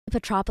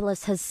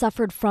Petropoulos has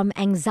suffered from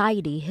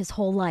anxiety his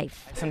whole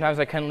life. Sometimes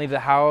I couldn't leave the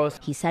house.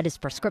 He said his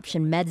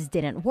prescription meds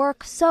didn't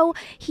work, so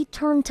he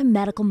turned to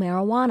medical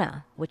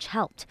marijuana, which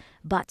helped.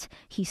 But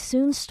he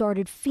soon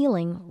started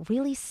feeling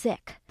really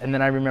sick. And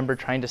then I remember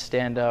trying to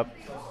stand up,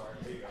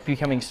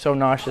 becoming so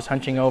nauseous,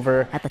 hunching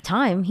over. At the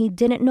time, he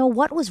didn't know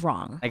what was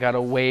wrong. I got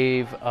a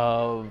wave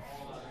of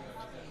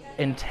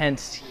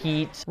intense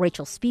heat.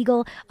 Rachel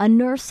Speegle, a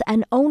nurse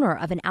and owner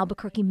of an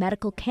Albuquerque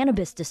medical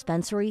cannabis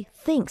dispensary,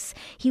 thinks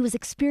he was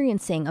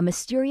experiencing a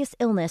mysterious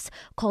illness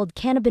called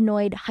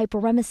cannabinoid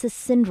hyperemesis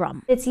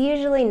syndrome. It's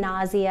usually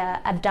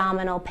nausea,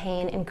 abdominal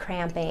pain, and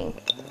cramping.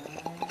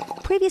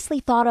 Previously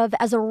thought of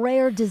as a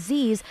rare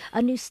disease,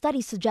 a new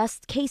study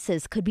suggests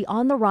cases could be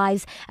on the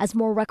rise as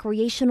more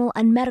recreational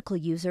and medical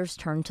users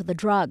turn to the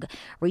drug.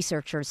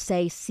 Researchers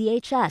say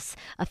CHS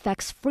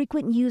affects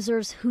frequent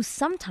users who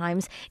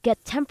sometimes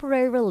get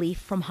temporary relief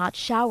from hot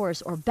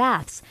showers or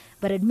baths,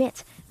 but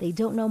admit they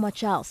don't know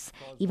much else.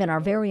 Even our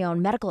very own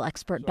medical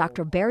expert,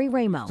 Dr. Barry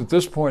Ramo. At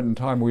this point in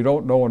time, we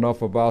don't know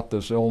enough about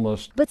this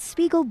illness. But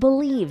Speegle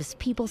believes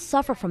people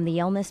suffer from the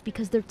illness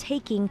because they're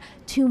taking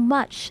too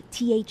much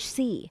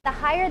THC.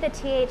 The higher the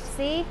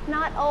THC,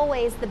 not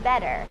always the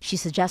better. She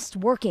suggests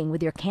working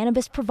with your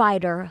cannabis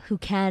provider who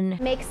can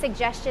make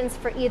suggestions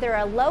for either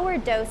a lower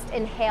dosed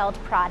inhaled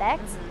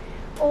product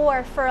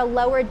or for a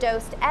lower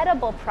dosed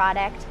edible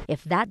product.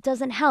 If that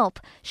doesn't help,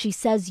 she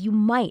says you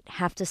might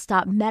have to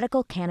stop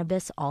medical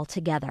cannabis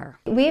altogether.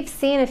 We've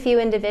seen a few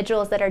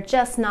individuals that are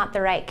just not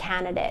the right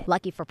candidate.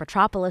 Lucky for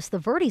Petropoulos, the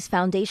Verdes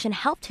Foundation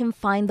helped him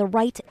find the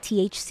right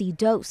THC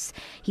dose.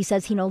 He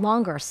says he no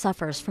longer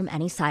suffers from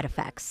any side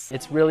effects.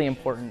 It's really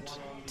important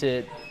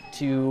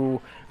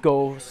to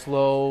go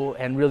slow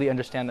and really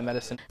understand the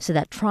medicine, so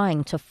that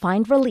trying to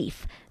find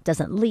relief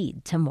doesn't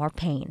lead to more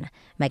pain.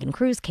 Megan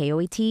Cruz,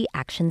 KOAT,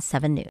 Action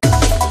 7 News.